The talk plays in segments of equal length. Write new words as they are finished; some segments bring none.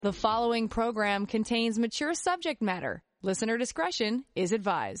The following program contains mature subject matter. Listener discretion is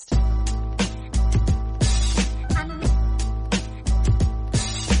advised.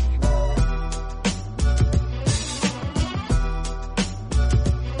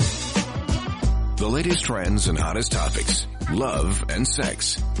 The latest trends and hottest topics, love and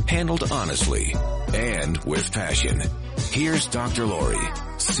sex, handled honestly and with passion. Here's Dr. Laurie,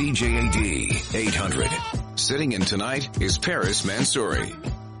 CJAD 800. Sitting in tonight is Paris Mansouri.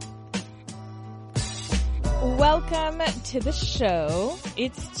 Welcome to the show.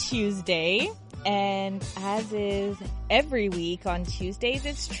 It's Tuesday, and as is every week on Tuesdays,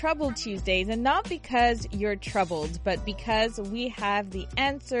 it's Trouble Tuesdays, and not because you're troubled, but because we have the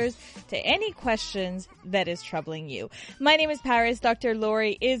answers to any questions that is troubling you. My name is Paris. Dr.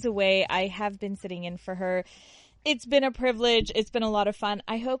 Laurie is away. I have been sitting in for her. It's been a privilege. It's been a lot of fun.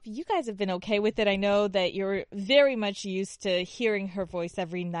 I hope you guys have been okay with it. I know that you're very much used to hearing her voice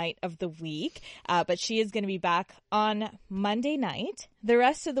every night of the week, but she is going to be back on Monday night. The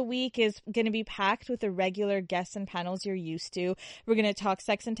rest of the week is going to be packed with the regular guests and panels you're used to. We're going to talk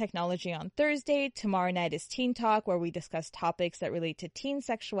sex and technology on Thursday. Tomorrow night is Teen Talk, where we discuss topics that relate to teen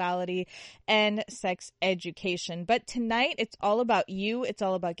sexuality and sex education. But tonight, it's all about you. It's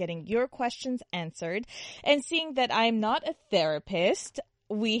all about getting your questions answered. And seeing that I'm not a therapist,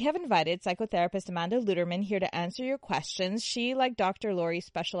 we have invited psychotherapist Amanda Luderman here to answer your questions. She, like Dr. Laurie,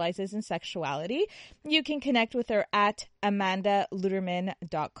 specializes in sexuality. You can connect with her at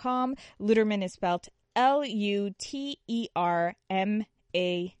amandaluderman.com. Luderman is spelled Luterman.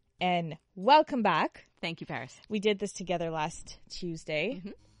 Welcome back. Thank you, Paris. We did this together last Tuesday.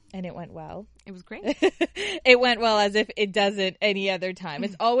 And it went well. It was great. It went well as if it doesn't any other time.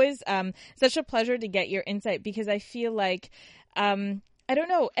 It's always such a pleasure to get your insight, because I feel like, I don't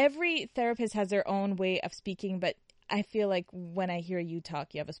know, every therapist has their own way of speaking, but I feel like when I hear you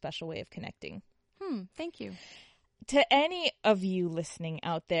talk, you have a special way of connecting. Thank you. To any of you listening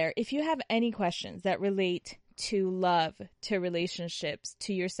out there, if you have any questions that relate to love, to relationships,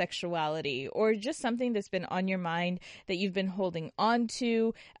 to your sexuality, or just something that's been on your mind that you've been holding on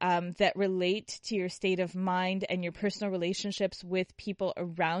to, that relate to your state of mind and your personal relationships with people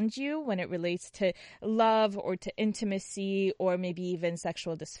around you when it relates to love or to intimacy or maybe even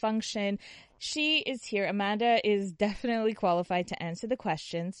sexual dysfunction, she is here. Amanda is definitely qualified to answer the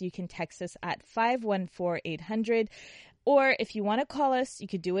questions. You can text us at 514-800. Or if you want to call us, you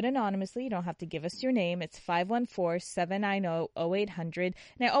could do it anonymously. You don't have to give us your name. It's 514-790-0800.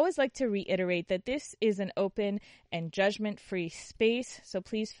 And I always like to reiterate that this is an open and judgment-free space. So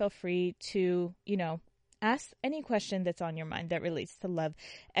please feel free to, ask any question that's on your mind that relates to love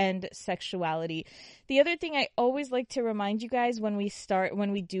and sexuality. The other thing I always like to remind you guys when we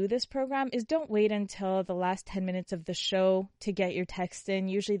do this program is don't wait until the last 10 minutes of the show to get your text in.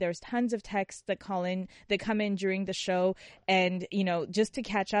 Usually there's tons of texts that come in during the show, and, just to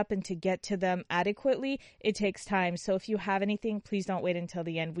catch up and to get to them adequately, it takes time. So if you have anything, please don't wait until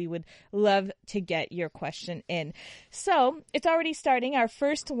the end. We would love to get your question in. So it's already starting. Our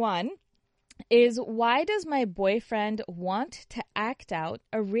first one is, why does my boyfriend want to act out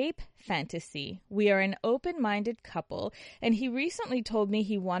a rape fantasy? We are an open-minded couple, and he recently told me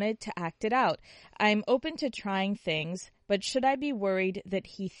he wanted to act it out. I'm open to trying things, but should I be worried that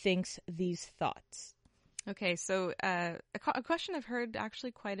he thinks these thoughts? Okay, so a question I've heard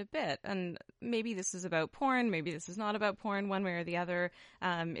actually quite a bit, and maybe this is about porn, maybe this is not about porn, one way or the other.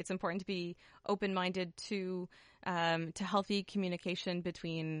 It's important to be open-minded to healthy communication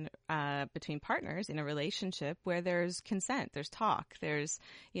between partners in a relationship where there's consent, there's talk, there's,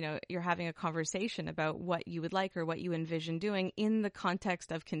 you're having a conversation about what you would like or what you envision doing in the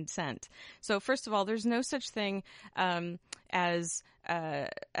context of consent. So first of all, there's no such thing as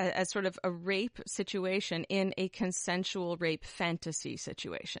sort of a rape situation in a consensual rape fantasy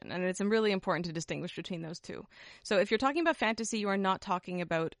situation. And it's really important to distinguish between those two. So if you're talking about fantasy, you are not talking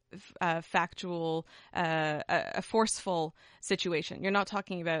about factual, a forceful situation. You're not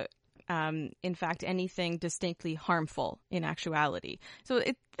talking about, in fact, anything distinctly harmful in actuality. So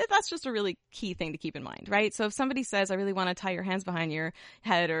that's just a really key thing to keep in mind, right? So if somebody says, I really want to tie your hands behind your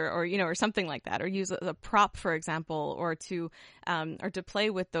head or something like that, or use a prop, for example, or to play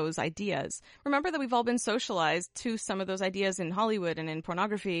with those ideas, remember that we've all been socialized to some of those ideas in Hollywood and in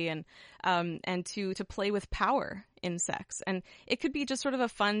pornography, and to play with power in sex. And it could be just sort of a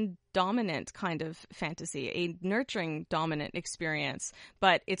fun, dominant kind of fantasy, a nurturing, dominant experience,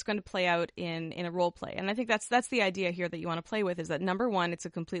 but it's going to play out in a role play. And I think that's the idea here that you want to play with, is that number one, it's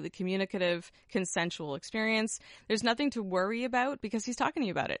a completely communicative, consensual experience. There's nothing to worry about because he's talking to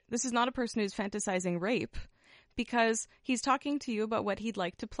you about it. This is not a person who's fantasizing rape because he's talking to you about what he'd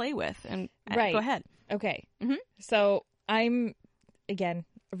like to play with. And Right. Go ahead. Okay. Mhm. So I'm, again,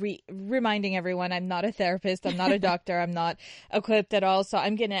 reminding everyone I'm not a therapist. I'm not a doctor. I'm not equipped at all. So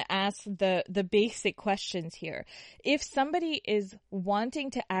I'm going to ask the basic questions here. If somebody is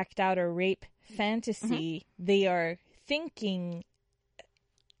wanting to act out a rape fantasy, they are thinking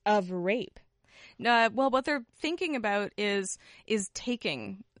of rape. Well, what they're thinking about is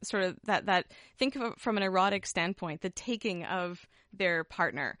taking, sort of that think of it from an erotic standpoint, the taking of their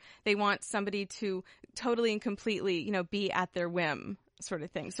partner. They want somebody to totally and completely, be at their whim, sort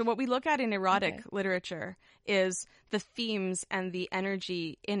of thing. So what we look at in erotic literature is the themes and the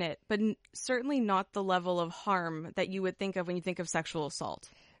energy in it, but certainly not the level of harm that you would think of when you think of sexual assault.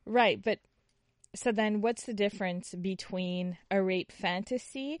 Right. But so then what's the difference between a rape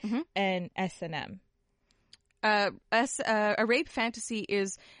fantasy and S&M? A rape fantasy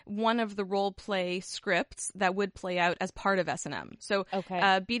is one of the role play scripts that would play out as part of S&M. So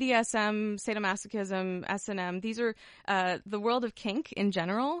BDSM, sadomasochism, S&M, these are the world of kink in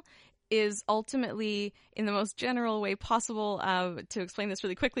general is ultimately, in the most general way possible, to explain this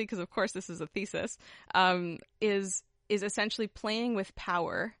really quickly, because of course this is a thesis, is essentially playing with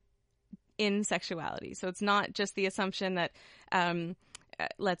power in sexuality. So it's not just the assumption that,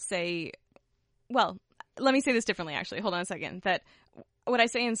 let's say, well, let me say this differently, actually. Hold on a second. That what I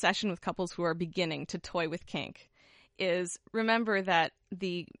say in session with couples who are beginning to toy with kink is remember that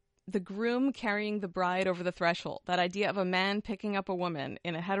the groom carrying the bride over the threshold, that idea of a man picking up a woman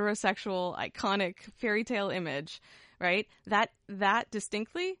in a heterosexual, iconic fairy tale image, right? That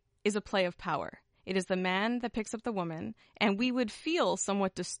distinctly is a play of power. It is the man that picks up the woman, and we would feel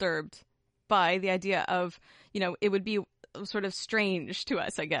somewhat disturbed by the idea of, it would be sort of strange to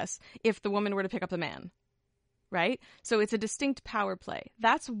us, I guess, if the woman were to pick up the man. Right? So it's a distinct power play.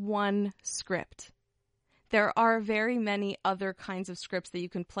 That's one script. There are very many other kinds of scripts that you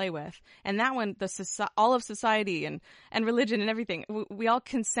can play with. And that one, all of society and religion and everything, we all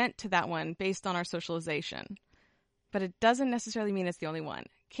consent to that one based on our socialization. But it doesn't necessarily mean it's the only one.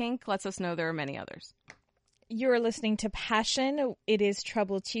 Kink lets us know there are many others. You're listening to Passion. It is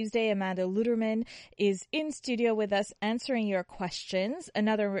Trouble Tuesday. Amanda Luderman is in studio with us answering your questions.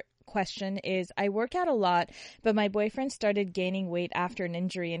 Another question is, I work out a lot, but my boyfriend started gaining weight after an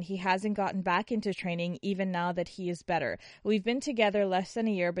injury and he hasn't gotten back into training even now that he is better. We've been together less than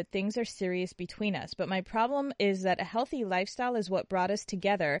a year, but things are serious between us. But my problem is that a healthy lifestyle is what brought us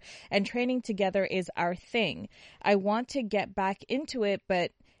together and training together is our thing. I want to get back into it,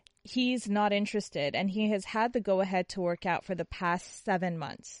 but he's not interested and he has had the go-ahead to work out for the past 7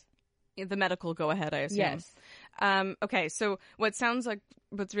 months. The medical go-ahead, I assume. Yes. Okay, so what sounds like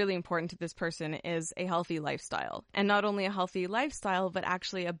what's really important to this person is a healthy lifestyle. And not only a healthy lifestyle, but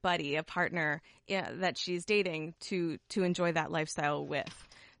actually a buddy, a partner that she's dating to enjoy that lifestyle with.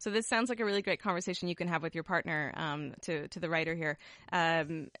 So this sounds like a really great conversation you can have with your partner, to the writer here.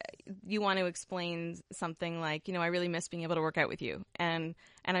 You want to explain something like, I really miss being able to work out with you. And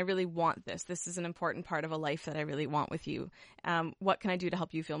I really want this. This is an important part of a life that I really want with you. What can I do to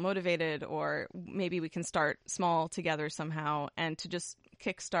help you feel motivated? Or maybe we can start small together somehow and to just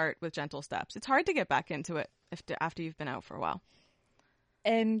kickstart with gentle steps. It's hard to get back into it after you've been out for a while.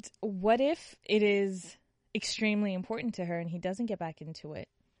 And what if it is extremely important to her and he doesn't get back into it?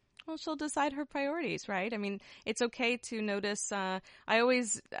 Well, she'll decide her priorities, right? I mean, it's okay to notice. I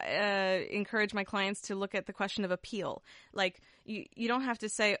always encourage my clients to look at the question of appeal. Like, you don't have to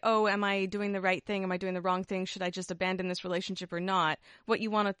say, oh, am I doing the right thing? Am I doing the wrong thing? Should I just abandon this relationship or not? What you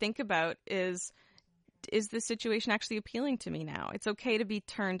want to think about is this situation actually appealing to me now? It's okay to be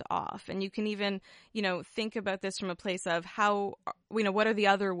turned off. And you can even, think about this from a place of how, what are the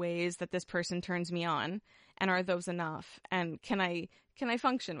other ways that this person turns me on? And are those enough? And can I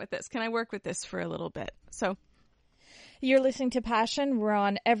function with this? Can I work with this for a little bit? So you're listening to Passion. We're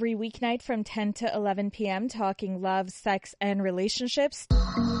on every weeknight from 10 to 11 p.m. talking love, sex, and relationships.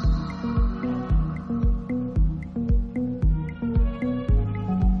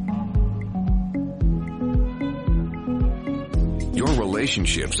 Your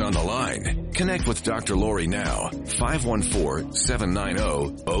relationship's on the line. Connect with Dr. Laurie now.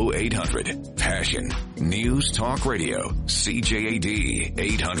 514-790-0800. Passion. News Talk Radio. CJAD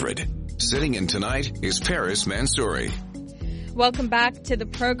 800. Sitting in tonight is Paris Mansouri. Welcome back to the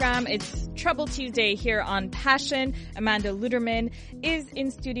program. It's Trouble Tuesday here on Passion. Amanda Luderman is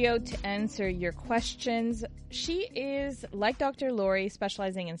in studio to answer your questions. She is, like Dr. Laurie,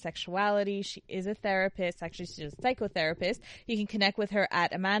 specializing in sexuality. She is a therapist. Actually, she's a psychotherapist. You can connect with her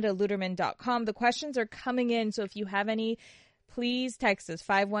at amandaluderman.com. The questions are coming in, so if you have any, please text us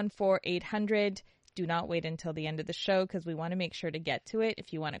 514-800 do not wait until the end of the show because we want to make sure to get to it.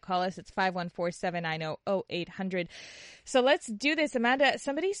 If you want to call us, it's 514-790-0800. So let's do this. Amanda,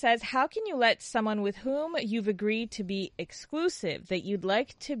 somebody says, how can you let someone with whom you've agreed to be exclusive, that you'd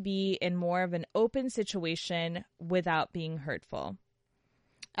like to be in more of an open situation without being hurtful?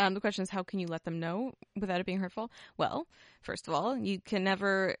 The question is, how can you let them know without it being hurtful? Well, first of all, you can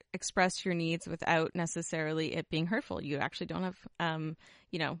never express your needs without necessarily it being hurtful. You actually don't have,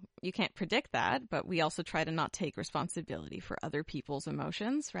 you can't predict that, but we also try to not take responsibility for other people's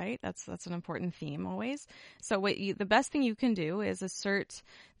emotions, right? That's an important theme always. So the best thing you can do is assert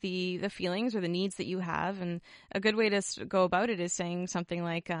the feelings or the needs that you have. And a good way to go about it is saying something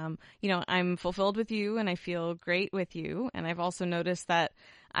like, I'm fulfilled with you and I feel great with you. And I've also noticed that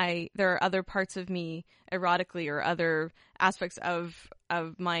there are other parts of me erotically or other aspects of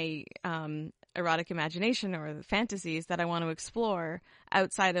my erotic imagination or the fantasies that I want to explore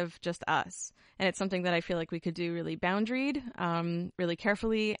outside of just us. And it's something that I feel like we could do really boundaried, really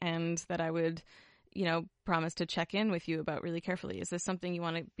carefully, and that I would, promise to check in with you about really carefully. Is this something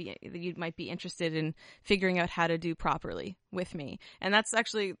that you might be interested in figuring out how to do properly with me? And that's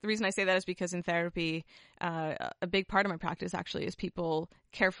actually the reason I say that is because in therapy, a big part of my practice actually is people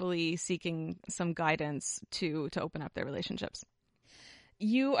carefully seeking some guidance to open up their relationships.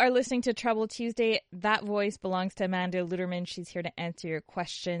 You are listening to Trouble Tuesday. That voice belongs to Amanda Luderman. She's here to answer your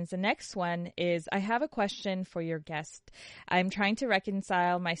questions. The next one is, I have a question for your guest. I'm trying to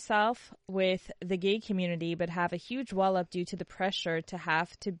reconcile myself with the gay community, but have a huge wall up due to the pressure to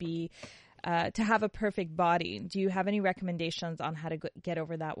have a perfect body. Do you have any recommendations on how to get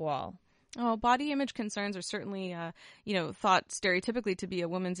over that wall? Oh, body image concerns are certainly, thought stereotypically to be a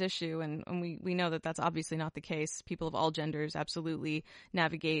woman's issue, and we know that that's obviously not the case. People of all genders absolutely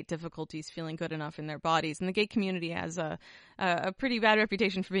navigate difficulties feeling good enough in their bodies, and the gay community has a pretty bad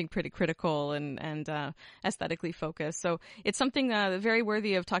reputation for being pretty critical and aesthetically focused. So it's something very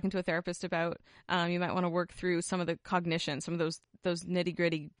worthy of talking to a therapist about. You might want to work through some of the cognition, some of those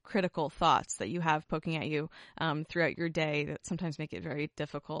nitty-gritty critical thoughts that you have poking at you throughout your day that sometimes make it very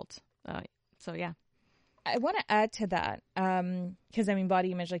difficult. Yeah. I want to add to that because,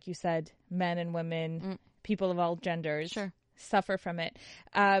 body image, like you said, men and women, people of all genders suffer from it.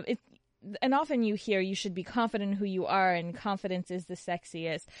 And often you hear you should be confident in who you are and confidence is the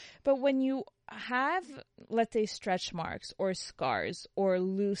sexiest. But when you have, let's say, stretch marks or scars or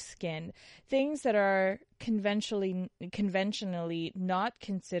loose skin, things that are conventionally not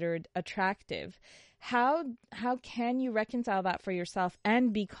considered attractive, how can you reconcile that for yourself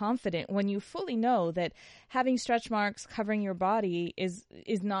and be confident when you fully know that having stretch marks covering your body is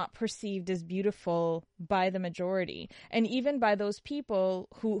not perceived as beautiful by the majority, and even by those people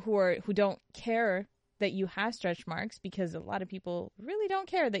who don't care that you have stretch marks, because a lot of people really don't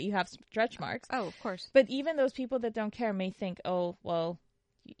care that you have stretch marks. Oh, of course. But even those people that don't care may think, oh, well,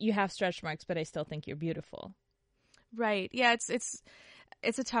 you have stretch marks, but I still think you're beautiful. Right. Yeah,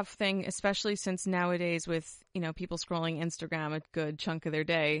 it's a tough thing, especially since nowadays with, people scrolling Instagram a good chunk of their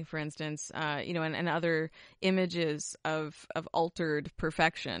day, for instance, and other images of altered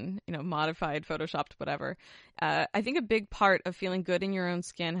perfection, modified, photoshopped, whatever. I think a big part of feeling good in your own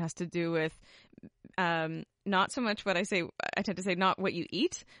skin has to do with not so much I tend to say not what you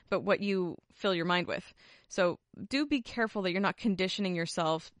eat, but what you fill your mind with. So do be careful that you're not conditioning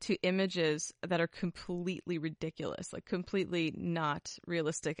yourself to images that are completely ridiculous, like completely not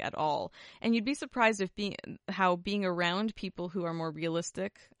realistic at all. And you'd be surprised how being around people who are more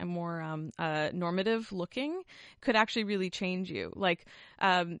realistic and more normative looking could actually really change you. Like,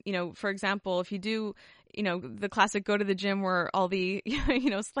 for example, if you do, the classic go to the gym where all the,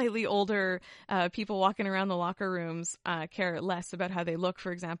 slightly older people walking around the locker rooms care less about how they look,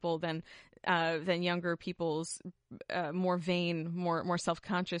 for example, than younger people's more vain, more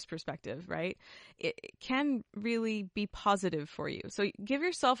self-conscious perspective, right? It can really be positive for you. So give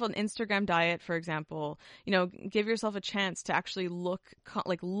yourself an Instagram diet, for example. Give yourself a chance to actually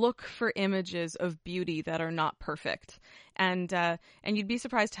look for images of beauty that are not perfect, and you'd be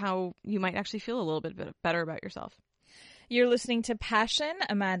surprised how you might actually feel a little bit better about yourself. You're listening to Passion.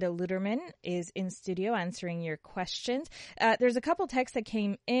 Amanda Luderman is in studio answering your questions. There's a couple texts that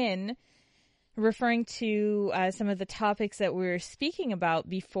came in referring to some of the topics that we were speaking about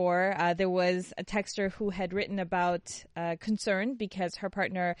before. There was a texter who had written about concern because her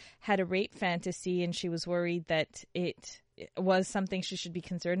partner had a rape fantasy and she was worried that it was something she should be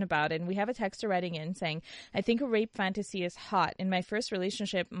concerned about. And we have a texter writing in saying, I think a rape fantasy is hot. In my first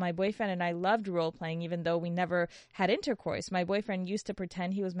relationship, my boyfriend and I loved role playing, even though we never had intercourse. My boyfriend used to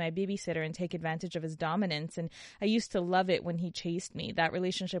pretend he was my babysitter and take advantage of his dominance, and I used to love it when he chased me. That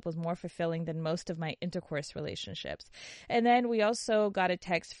relationship was more fulfilling than most of my intercourse relationships. And then we also got a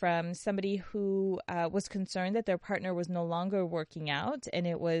text from somebody who was concerned that their partner was no longer working out, and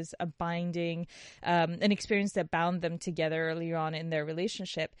it was a binding, an experience that bound them together earlier on in their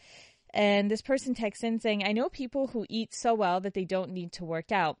relationship. And this person texts in saying, I know people who eat so well that they don't need to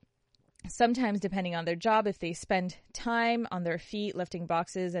work out. Sometimes, depending on their job, if they spend time on their feet lifting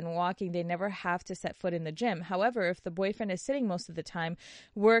boxes and walking, they never have to set foot in the gym. However, if the boyfriend is sitting most of the time,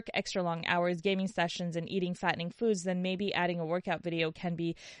 work extra long hours, gaming sessions, and eating fattening foods, then maybe adding a workout video can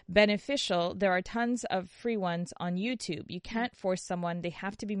be beneficial. There are tons of free ones on YouTube. You can't force someone. They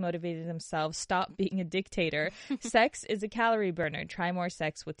have to be motivated themselves. Stop being a dictator. Sex is a calorie burner. Try more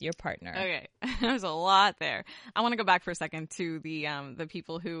sex with your partner. Okay, there's a lot there. I want to go back for a second to the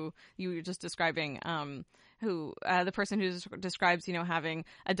people who you were just describing, the person who describes, having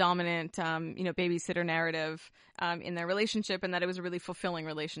a dominant, babysitter narrative in their relationship, and that it was a really fulfilling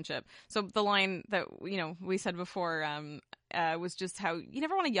relationship. So the line that, we said before was just how you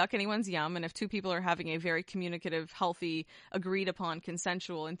never want to yuck anyone's yum. And if two people are having a very communicative, healthy, agreed upon,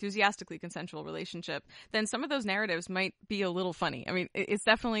 consensual, enthusiastically consensual relationship, then some of those narratives might be a little funny. I mean, it's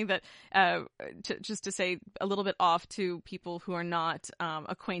definitely that, just to say a little bit off to people who are not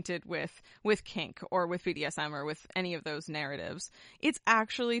acquainted with kink or with BDSM or with any of those narratives. It's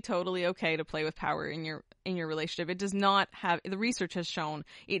actually totally okay to play with power in your relationship. It does not have, the research has shown,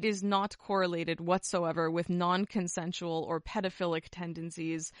 it is not correlated whatsoever with non-consensual or pedophilic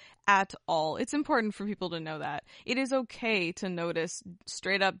tendencies at all. It's important for people to know that. It is okay to notice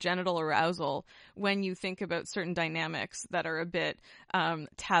straight up genital arousal when you think about certain dynamics that are a bit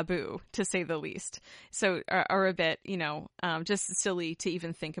taboo, to say the least. So are a bit, just silly to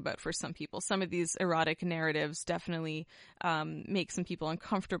even think about for some people. Some of these erotic narratives definitely make some people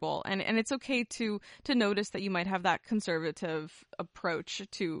uncomfortable. And it's okay to notice that you might have that conservative approach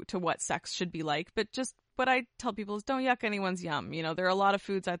to what sex should be like, but just what I tell people is don't yuck anyone's yum. There are a lot of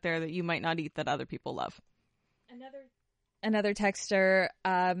foods out there that you might not eat that other people love. Another texter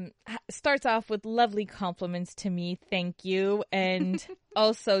starts off with lovely compliments to me. Thank you. And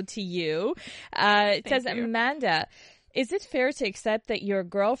also to you. It says, Amanda, is it fair to accept that your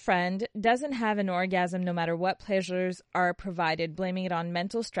girlfriend doesn't have an orgasm no matter what pleasures are provided, blaming it on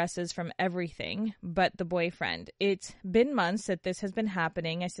mental stresses from everything but the boyfriend? It's been months that this has been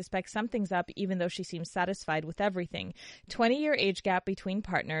happening. I suspect something's up, even though she seems satisfied with everything. 20-year age gap between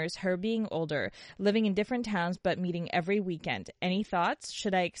partners, her being older, living in different towns but meeting every weekend. Any thoughts?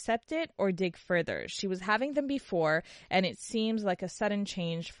 Should I accept it or dig further? She was having them before, and it seems like a sudden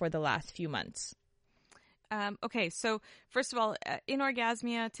change for the last few months. Okay, so first of all, in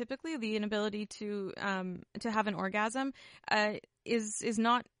orgasmia, typically the inability to have an orgasm is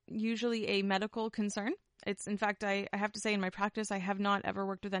not usually a medical concern. It's, in fact, I have to say in my practice, I have not ever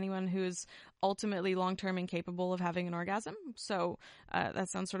worked with anyone who is ultimately long-term incapable of having an orgasm. So that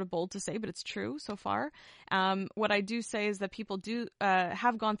sounds sort of bold to say, but it's true so far. What I do say is that people do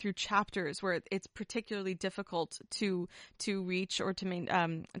have gone through chapters where it's particularly difficult to reach or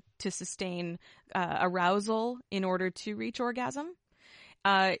to sustain arousal in order to reach orgasm.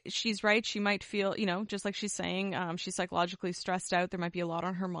 She's right. She might feel, just like she's saying, she's psychologically stressed out. There might be a lot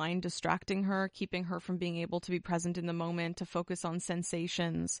on her mind, distracting her, keeping her from being able to be present in the moment, to focus on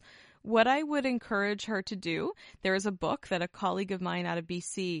sensations. What I would encourage her to do, there is a book that a colleague of mine out of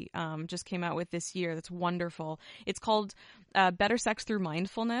BC just came out with this year that's wonderful. It's called Better Sex Through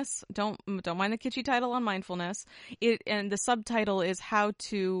Mindfulness. Don't mind the kitschy title on mindfulness. And the subtitle is how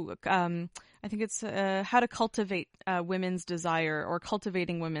to I think it's how to cultivate women's desire, or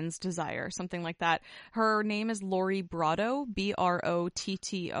cultivating women's desire, something like that. Her name is Laurie Brotto,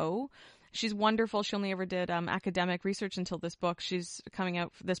 Brotto. She's wonderful. She only ever did academic research until this book. She's coming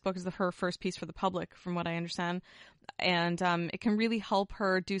out. This book is her first piece for the public, from what I understand. And it can really help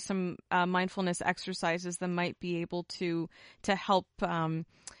her do some mindfulness exercises that might be able to help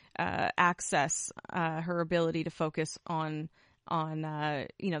access her ability to focus on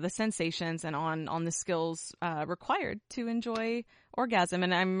the sensations and on the skills required to enjoy orgasm.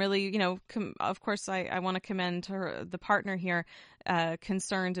 And I'm really, of course, I want to commend the partner here,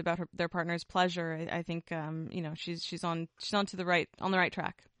 concerned about their partner's pleasure. I think, she's on the right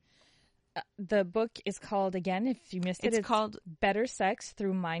track. The book is called, again, if you missed it, it's called Better Sex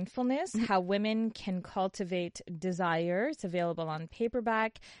Through Mindfulness, How Women Can Cultivate Desire. It's available on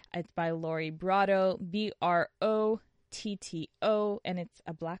paperback. It's by Laurie Brotto, Brotto. Betito, and it's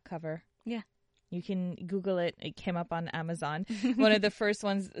a black cover. Yeah. You can Google it. It came up on Amazon. One of the first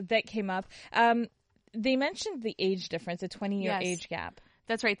ones that came up. They mentioned the age difference, a 20-year age gap.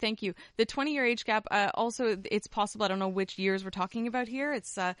 That's right. Thank you. The 20-year age gap, also, it's possible. I don't know which years we're talking about here.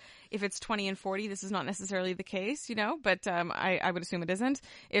 It's if it's 20 and 40, this is not necessarily the case, but I would assume it isn't.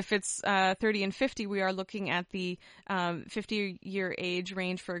 If it's 30 and 50, we are looking at the 50-year age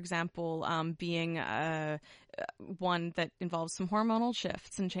range, for example, being one that involves some hormonal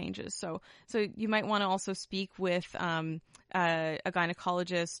shifts and changes. So you might want to also speak with a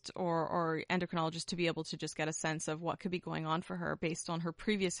gynecologist or endocrinologist to be able to just get a sense of what could be going on for her based on her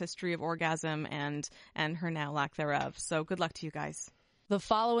previous history of orgasm and her now lack thereof. So good luck to you guys. The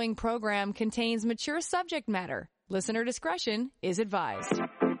following program contains mature subject matter. Listener discretion is advised.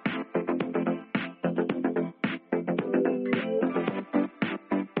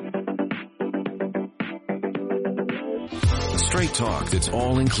 Straight talk that's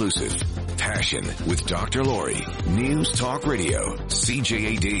all-inclusive. Passion with Dr. Laurie. News Talk Radio.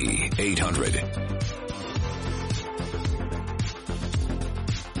 CJAD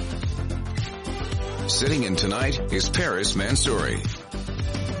 800. Sitting in tonight is Paris Mansouri.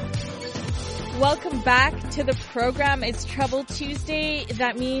 Welcome back to the program. It's Trouble Tuesday.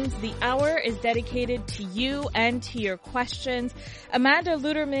 That means the hour is dedicated to you and to your questions. Amanda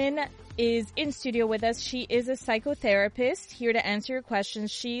Luderman is in studio with us. She is a psychotherapist here to answer your questions.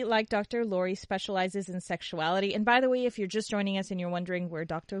 She, like Dr. Laurie, specializes in sexuality. And by the way, if you're just joining us and you're wondering where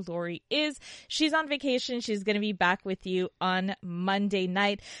Dr. Laurie is, she's on vacation. She's going to be back with you on Monday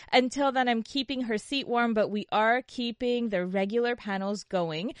night. Until then, I'm keeping her seat warm, but we are keeping the regular panels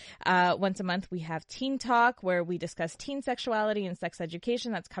going. Once a month, we have Teen Talk, where we discuss teen sexuality and sex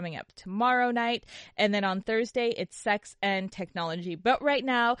education. That's coming up tomorrow night. And then on Thursday, it's sex and technology. But right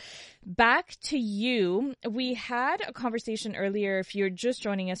now, back to you. We had a conversation earlier. If you're just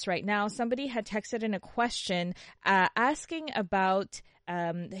joining us right now, somebody had texted in a question asking about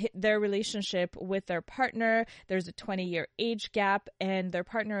their relationship with their partner. There's a 20-year age gap, and their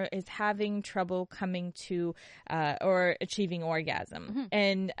partner is having trouble coming to or achieving orgasm. Mm-hmm.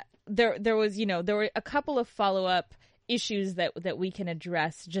 And there were a couple of follow-up issues that we can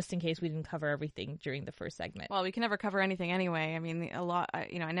address just in case we didn't cover everything during the first segment. Well, we can never cover anything anyway. I mean,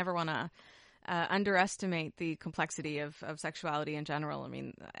 I never want to underestimate the complexity of sexuality in general. I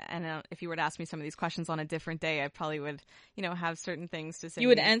mean, and if you were to ask me some of these questions on a different day, I probably would, have certain things to say. You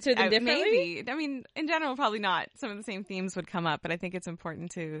would answer them differently? Maybe. I mean, in general, probably not. Some of the same themes would come up, but I think it's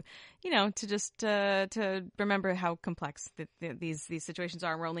important to, to just to remember how complex these situations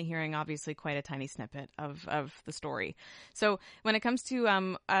are. We're only hearing, obviously, quite a tiny snippet of the story. So when it comes to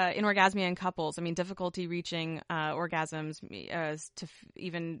anorgasmia in couples, I mean, difficulty reaching orgasms, to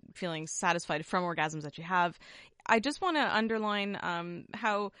even feeling satisfied from orgasms that you have, I just want to underline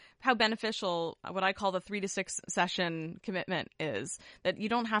how beneficial what I call the 3 to 6 session commitment is. That you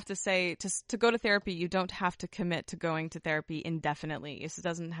don't have to say to go to therapy. You don't have to commit to going to therapy indefinitely. It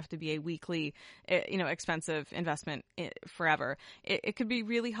doesn't have to be a weekly, expensive investment forever. It could be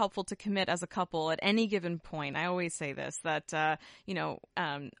really helpful to commit as a couple at any given point. I always say this, that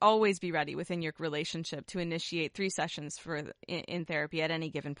always be ready within your relationship to initiate 3 sessions in therapy at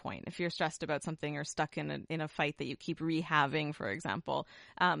any given point. If you're stressed about something or stuck in a fight that you keep rehabbing, for example.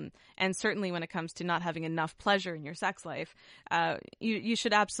 And certainly when it comes to not having enough pleasure in your sex life, you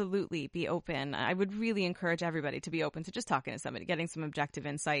should absolutely be open. I would really encourage everybody to be open to just talking to somebody, getting some objective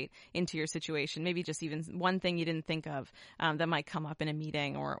insight into your situation, maybe just even one thing you didn't think of that might come up in a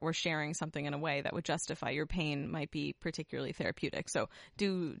meeting, or sharing something in a way that would justify your pain might be particularly therapeutic. So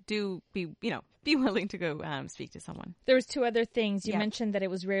do be, be willing to go speak to someone. There was 2 other things. You mentioned that it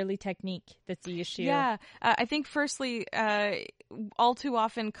was rarely technique that's the issue. Yeah. I think firstly, all too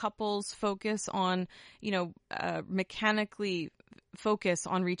often couples focus on, mechanically focus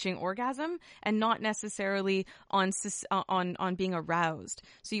on reaching orgasm and not necessarily on being aroused.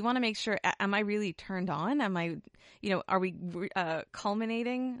 So you want to make sure, am I really turned on? Am I, are we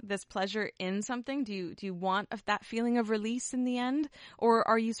culminating this pleasure in something? Do you want that feeling of release in the end? Or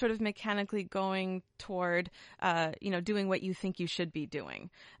are you sort of mechanically going toward, doing what you think you should be doing?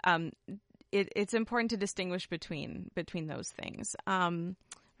 It's important to distinguish between those things.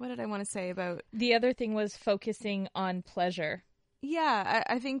 What did I want to say about? The other thing was focusing on pleasure. Yeah,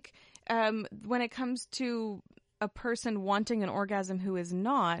 I think when it comes to a person wanting an orgasm who is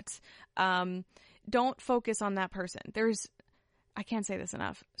not, don't focus on that person. I can't say this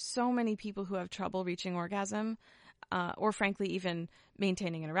enough, so many people who have trouble reaching orgasm, or frankly even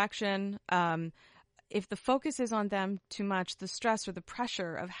maintaining an erection. If the focus is on them too much, the stress or the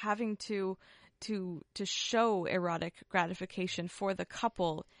pressure of having to to show erotic gratification for the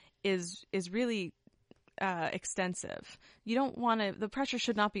couple is really extensive. You don't want to, the pressure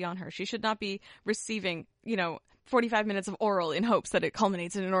should not be on her. She should not be receiving, 45 minutes of oral in hopes that it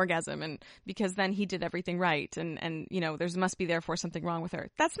culminates in an orgasm, and because then he did everything right, and there must be therefore something wrong with her.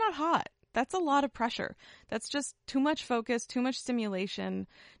 That's not hot. That's a lot of pressure. That's just too much focus, too much stimulation.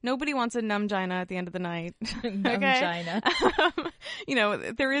 Nobody wants a numgina at the end of the night. Numgina.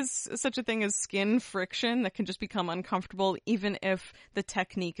 There is such a thing as skin friction that can just become uncomfortable even if the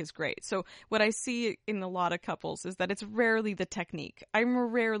technique is great. So what I see in a lot of couples is that it's rarely the technique. I'm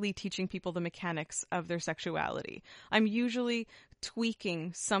rarely teaching people the mechanics of their sexuality. I'm usually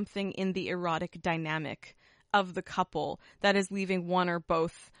tweaking something in the erotic dynamic of the couple that is leaving one or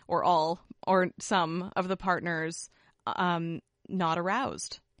both or all or some of the partners not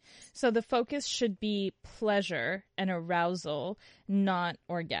aroused. So the focus should be pleasure and arousal, not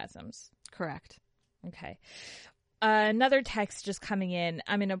orgasms. Correct. Okay. Another text just coming in.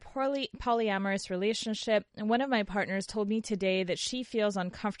 I'm in a polyamorous relationship, and one of my partners told me today that she feels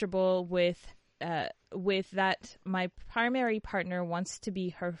uncomfortable with that my primary partner wants to be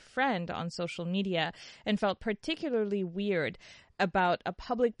her friend on social media, and felt particularly weird about a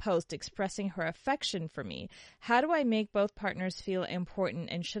public post expressing her affection for me. How do I make both partners feel important,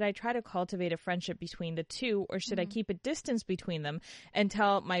 and should I try to cultivate a friendship between the two, or should I keep a distance between them and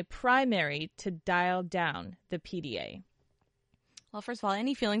tell my primary to dial down the PDA? Well, first of all,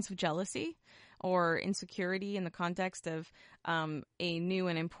 any feelings of jealousy or insecurity in the context of a new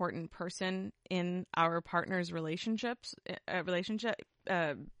and important person in our partner's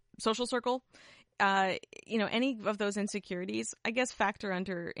social circle, any of those insecurities, I guess, factor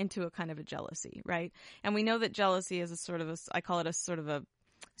into a kind of a jealousy, right? And we know that jealousy is I call it a sort of a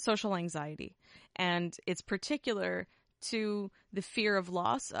social anxiety, and it's particular to the fear of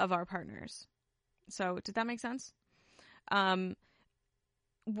loss of our partners. So, did that make sense?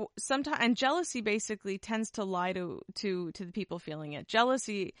 Sometimes, and jealousy basically tends to lie to the people feeling it.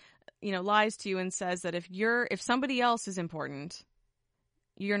 Jealousy, lies to you and says that if somebody else is important,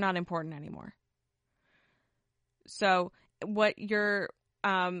 you're not important anymore. So what you're,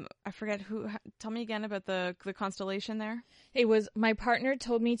 I forget who, tell me again about the constellation there. It was, my partner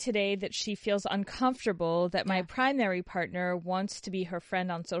told me today that she feels uncomfortable that my primary partner wants to be her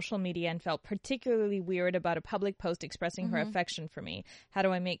friend on social media, and felt particularly weird about a public post expressing her affection for me. How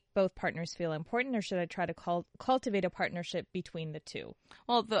do I make both partners feel important, or should I try to cultivate a partnership between the two?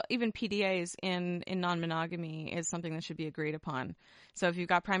 Well, even PDAs in non-monogamy is something that should be agreed upon. So if you've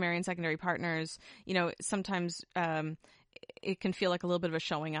got primary and secondary partners, sometimes it can feel like a little bit of a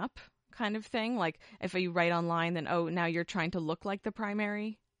showing up kind of thing. Like if you write online, then, now you're trying to look like the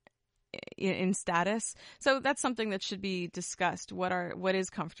primary in status. So that's something that should be discussed. What is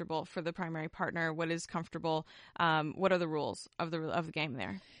comfortable for the primary partner? What is comfortable? What are the rules of the game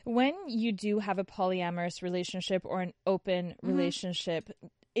there? When you do have a polyamorous relationship or an open relationship,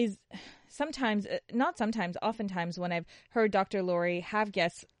 is sometimes, not sometimes, oftentimes when I've heard Dr. Laurie have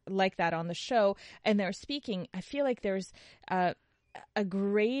guests like that on the show and they're speaking, I feel like there's a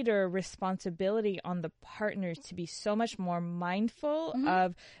greater responsibility on the partners to be so much more mindful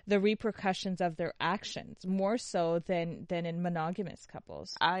of the repercussions of their actions, more so than in monogamous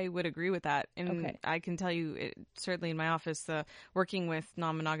couples. I would agree with that. And I can tell you, certainly in my office, working with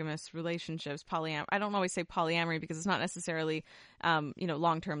non-monogamous relationships, I don't always say polyamory because it's not necessarily,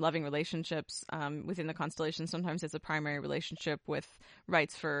 long-term loving relationships within the constellation. Sometimes it's a primary relationship with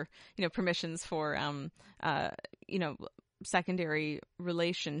rights for, permissions for, secondary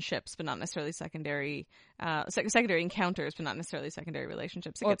relationships, but not necessarily secondary encounters, but not necessarily secondary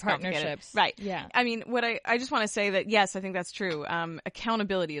relationships. It or gets partnerships. Right. Yeah. I mean, I just want to say that, yes, I think that's true.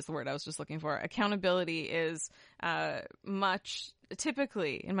 Accountability is the word I was just looking for. Accountability is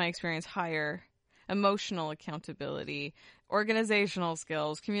typically, in my experience, higher. Emotional accountability, organizational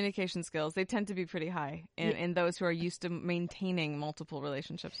skills, communication skills, they tend to be pretty high in those who are used to maintaining multiple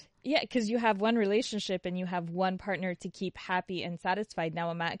relationships. Yeah, because you have one relationship and you have one partner to keep happy and satisfied.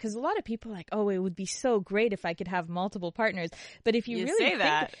 Now, because a lot of people are like, it would be so great if I could have multiple partners. But if you really say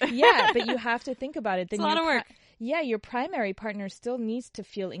that. Yeah, but you have to think about it. It's a lot of work. Your primary partner still needs to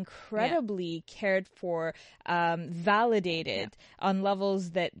feel incredibly cared for, validated on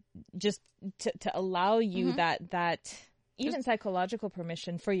levels that just to allow you that even psychological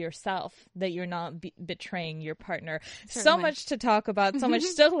permission for yourself that you're not betraying your partner. Certainly. So much to talk about, so much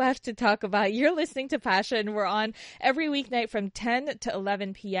still left to talk about. You're listening to Passion. We're on every weeknight from 10 to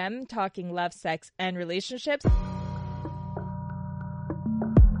 11 p.m. talking love, sex, and relationships.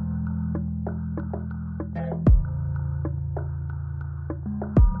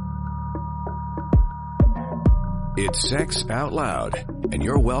 It's Sex Out Loud, and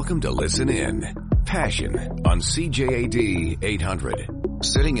you're welcome to listen in. Passion on CJAD 800.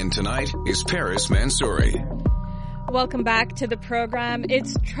 Sitting in tonight is Paris Mansouri. Welcome back to the program.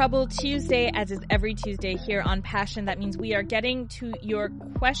 It's Trouble Tuesday, as is every Tuesday here on Passion. That means we are getting to your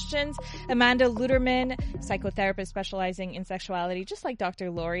questions. Amanda Luderman, psychotherapist specializing in sexuality, just like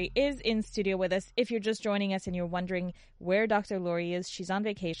Dr. Laurie, is in studio with us. If you're just joining us and you're wondering where Dr. Laurie is, she's on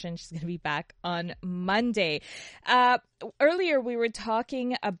vacation. She's going to be back on Monday. Earlier, we were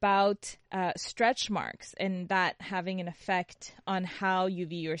talking about stretch marks and that having an effect on how you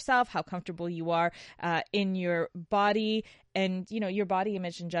view yourself, how comfortable you are in your body and, you know, your body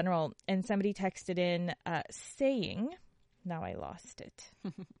image in general. And somebody texted in saying, now I lost it.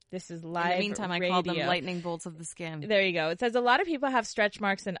 This is live. In the meantime, radio. I call them lightning bolts of the skin. There you go. It says a lot of people have stretch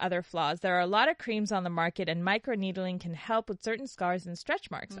marks and other flaws. There are a lot of creams on the market, and microneedling can help with certain scars and stretch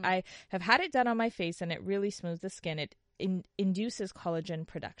marks. I have had it done on my face, and it really smooths the skin. It induces collagen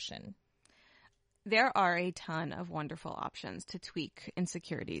production. There are a ton of wonderful options to tweak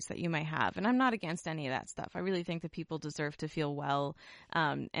insecurities that you might have. And I'm not against any of that stuff. I really think that people deserve to feel well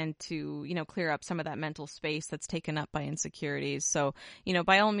and to, you know, clear up some of that mental space that's taken up by insecurities. So, you know,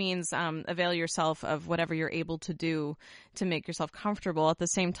 by all means, avail yourself of whatever you're able to do to make yourself comfortable. At the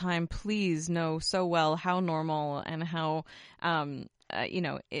same time, please know so well how normal and how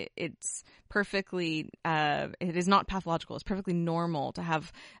it's perfectly, it is not pathological. It's perfectly normal to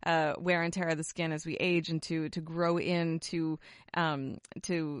have wear and tear of the skin as we age and to grow into,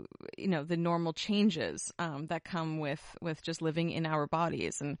 the normal changes that come with just living in our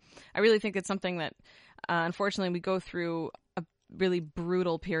bodies. And I really think it's something that, unfortunately, we go through a really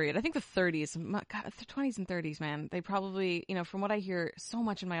brutal period. I think the 30s, God, the 20s and 30s, man, they probably, you know, from what I hear so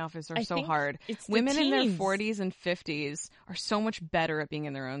much in my office are so hard. Women in their 40s and 50s are so much better at being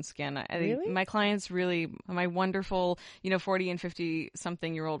in their own skin. Really? My clients really, my wonderful, 40 and 50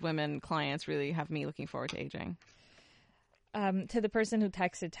 something year old women clients really have me looking forward to aging. To the person who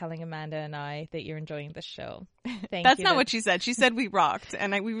texted telling Amanda and I that you're enjoying the show. That's not what she said. She said we rocked,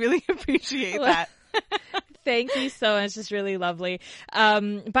 and we really appreciate that. Thank you so much. It's just really lovely.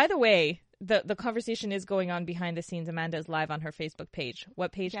 By the way, the conversation is going on behind the scenes. Amanda is live on her Facebook page.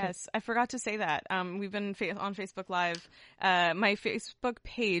 What page? Yes, I forgot to say that. We've been on Facebook Live. My Facebook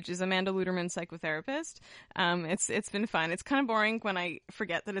page is Amanda Luderman, psychotherapist. It's been fun. It's kind of boring when I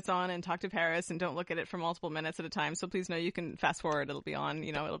forget that it's on and talk to Paris and don't look at it for multiple minutes at a time. So please know you can fast forward. It'll be on.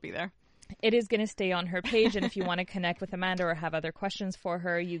 It'll be there. It is going to stay on her page, and if you want to connect with Amanda or have other questions for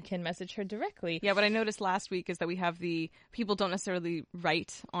her, you can message her directly. Yeah, what I noticed last week is that we have people don't necessarily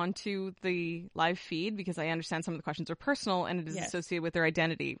write onto the live feed because I understand some of the questions are personal and it is associated with their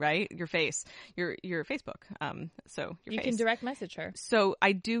identity, right? Your face, your Facebook. So your face. You can direct message her. So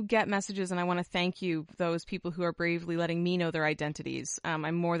I do get messages, and I want to thank you, those people who are bravely letting me know their identities.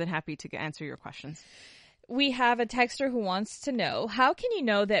 I'm more than happy to answer your questions. We have a texter who wants to know, how can you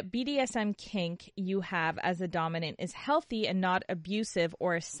know that BDSM kink you have as a dominant is healthy and not abusive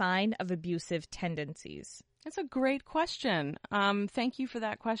or a sign of abusive tendencies? That's a great question. Thank you for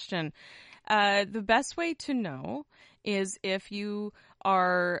that question. The best way to know is if you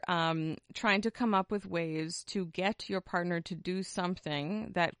are trying to come up with ways to get your partner to do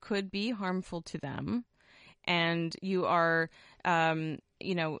something that could be harmful to them, and you are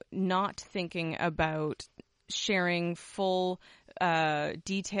not thinking about sharing full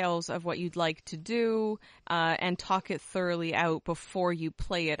details of what you'd like to do and talk it thoroughly out before you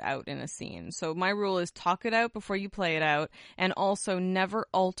play it out in a scene. So my rule is talk it out before you play it out, and also never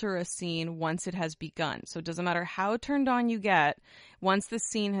alter a scene once it has begun. So it doesn't matter how turned on you get, once the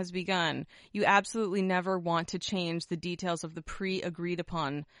scene has begun, you absolutely never want to change the details of the pre-agreed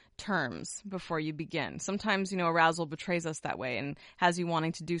upon terms before you begin. Sometimes, arousal betrays us that way and has you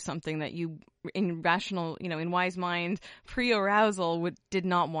wanting to do something that you, in rational, in wise mind, pre-arousal did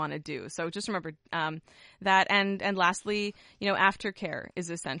not want to do. So just remember that. And lastly, aftercare is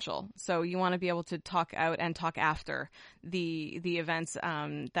essential. So you want to be able to talk out and talk after the events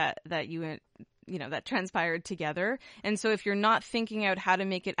that you that transpired together. And so if you're not thinking out how to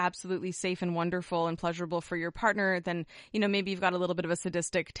make it absolutely safe and wonderful and pleasurable for your partner, then, maybe you've got a little bit of a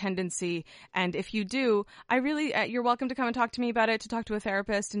sadistic tendency. And if you do, you're welcome to come and talk to me about it, to talk to a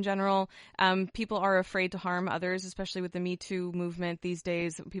therapist in general. People are afraid to harm others, especially with the Me Too movement these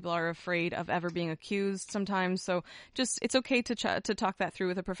days. People are afraid of ever being accused sometimes. So it's okay to talk that through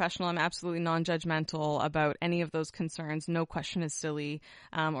with a professional. I'm absolutely non-judgmental about any of those concerns. No question is silly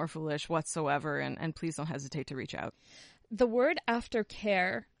or foolish whatsoever. And please don't hesitate to reach out. The word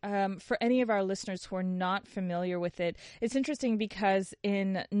aftercare, for any of our listeners who are not familiar with it, it's interesting because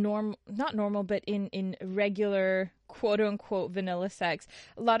in in regular quote unquote vanilla sex,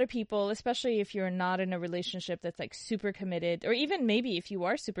 a lot of people, especially if you're not in a relationship that's like super committed, or even maybe if you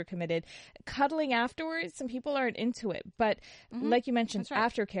are super committed, cuddling afterwards, some people aren't into it. But like you mentioned,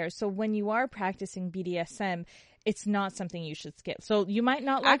 aftercare. So when you are practicing BDSM, it's not something you should skip. So you might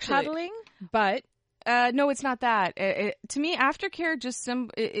not like cuddling, but... no, it's not that. To me, aftercare just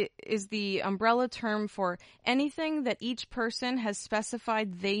is the umbrella term for anything that each person has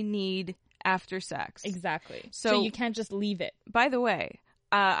specified they need after sex. Exactly. So you can't just leave it. By the way,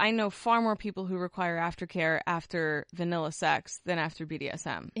 I know far more people who require aftercare after vanilla sex than after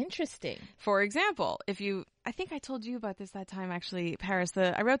BDSM. Interesting. For example, I think I told you about this that time, actually, Paris.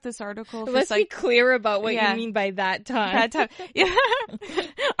 I wrote this article. For Let's be clear about what you mean by that time. That time. Yeah.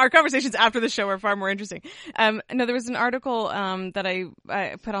 Our conversations after the show are far more interesting. No, there was an article that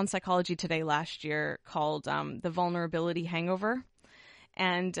I put on Psychology Today last year called The Vulnerability Hangover.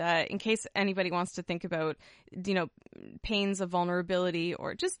 And in case anybody wants to think about, pains of vulnerability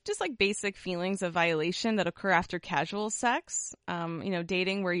or just like basic feelings of violation that occur after casual sex,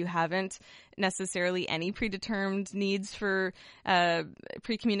 dating where you haven't necessarily any predetermined needs for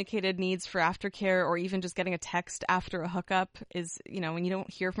pre-communicated needs for aftercare, or even just getting a text after a hookup is, when you don't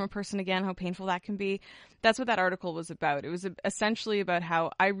hear from a person again, how painful that can be. That's what that article was about. It was essentially about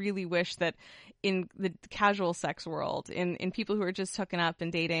how I really wish that in the casual sex world, in people who are just hooking up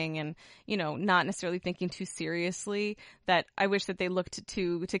and dating and, not necessarily thinking too seriously, that I wish that they looked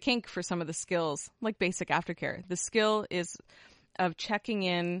to kink for some of the skills, like basic aftercare. The skill is of checking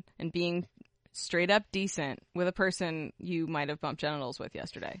in and being straight up decent with a person you might have bumped genitals with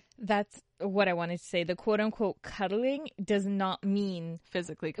yesterday. That's what I wanted to say. The quote unquote cuddling does not mean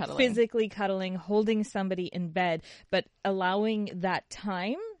physically cuddling, holding somebody in bed, but allowing that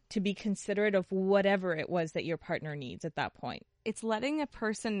time to be considerate of whatever it was that your partner needs at that point. It's letting a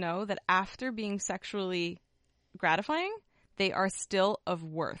person know that after being sexually gratifying, they are still of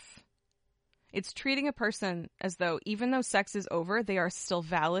worth. It's treating a person as though, even though sex is over, they are still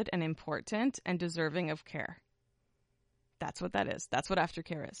valid and important and deserving of care. That's what that is. That's what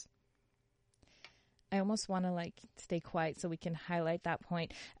aftercare is. I almost want to stay quiet so we can highlight that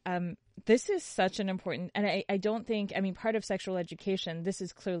point. This is such an important, and I don't think, part of sexual education, this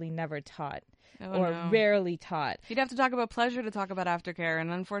is clearly never taught rarely taught. You'd have to talk about pleasure to talk about aftercare,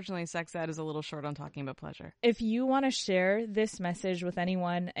 and unfortunately sex ed is a little short on talking about pleasure. If you want to share this message with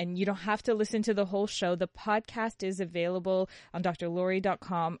anyone, and you don't have to listen to the whole show, the podcast is available on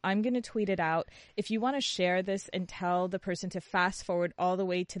drlaurie.com. I'm going to tweet it out. If you want to share this and tell the person to fast forward all the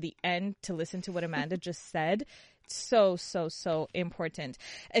way to the end to listen to what Amanda just said, so important.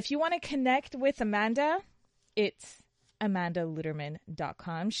 If you want to connect with Amanda, it's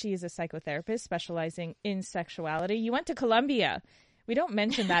amandaluderman.com. She is a psychotherapist specializing in sexuality. You went to Columbia. We don't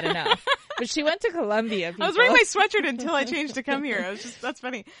mention that enough. But she went to Columbia, people. I was wearing my sweatshirt until I changed to come here. That's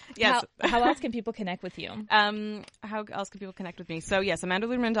funny. Yes. How else can people connect with you? How else can people connect with me? So yes,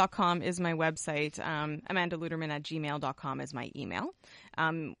 amandaluderman.com is my website. amandaluderman@gmail.com is my email.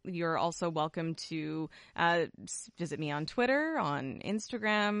 You're also welcome to visit me on Twitter, on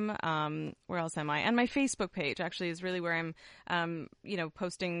Instagram. Where else am I? And my Facebook page actually is really where I'm,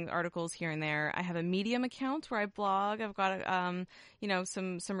 posting articles here and there. I have a Medium account where I blog. I've got,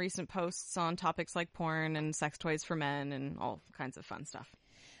 some recent posts on topics like porn and sex toys for men and all kinds of fun stuff.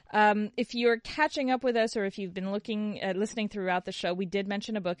 If you're catching up with us, or if you've been listening throughout the show, we did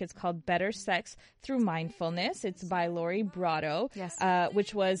mention a book. It's called Better Sex Through Mindfulness. It's by Laurie Brotto, yes.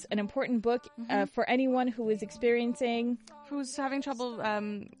 Which was an important book for anyone who is who's having trouble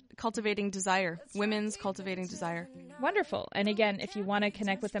cultivating desire, women's cultivating desire. Wonderful. And again, if you want to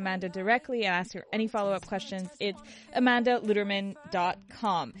connect with Amanda directly and ask her any follow-up questions, it's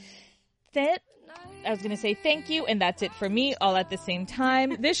amandaluderman.com. I was going to say thank you, and that's it for me, all at the same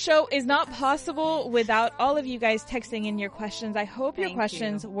time. This show is not possible without all of you guys texting in your questions. I hope your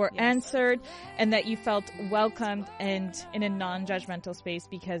questions were answered and that you felt welcomed and in a non-judgmental space,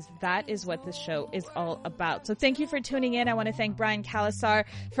 because that is what this show is all about. So thank you for tuning in. I want to thank Brian Calasar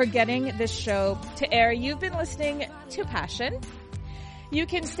for getting this show to air. You've been listening to Passion. You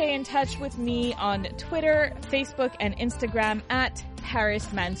can stay in touch with me on Twitter, Facebook, and Instagram at Paris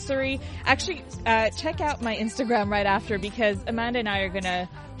Mansouri. Actually, check out my Instagram right after, because Amanda and I are going to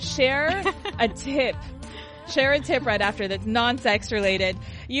share a tip. Share a tip right after that's non-sex related.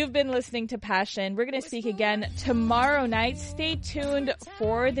 You've been listening to Passion. We're going to speak again tomorrow night. Stay tuned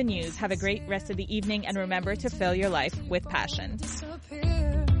for the news. Have a great rest of the evening, and remember to fill your life with passion.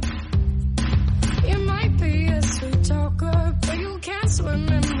 You might be a sweet talker,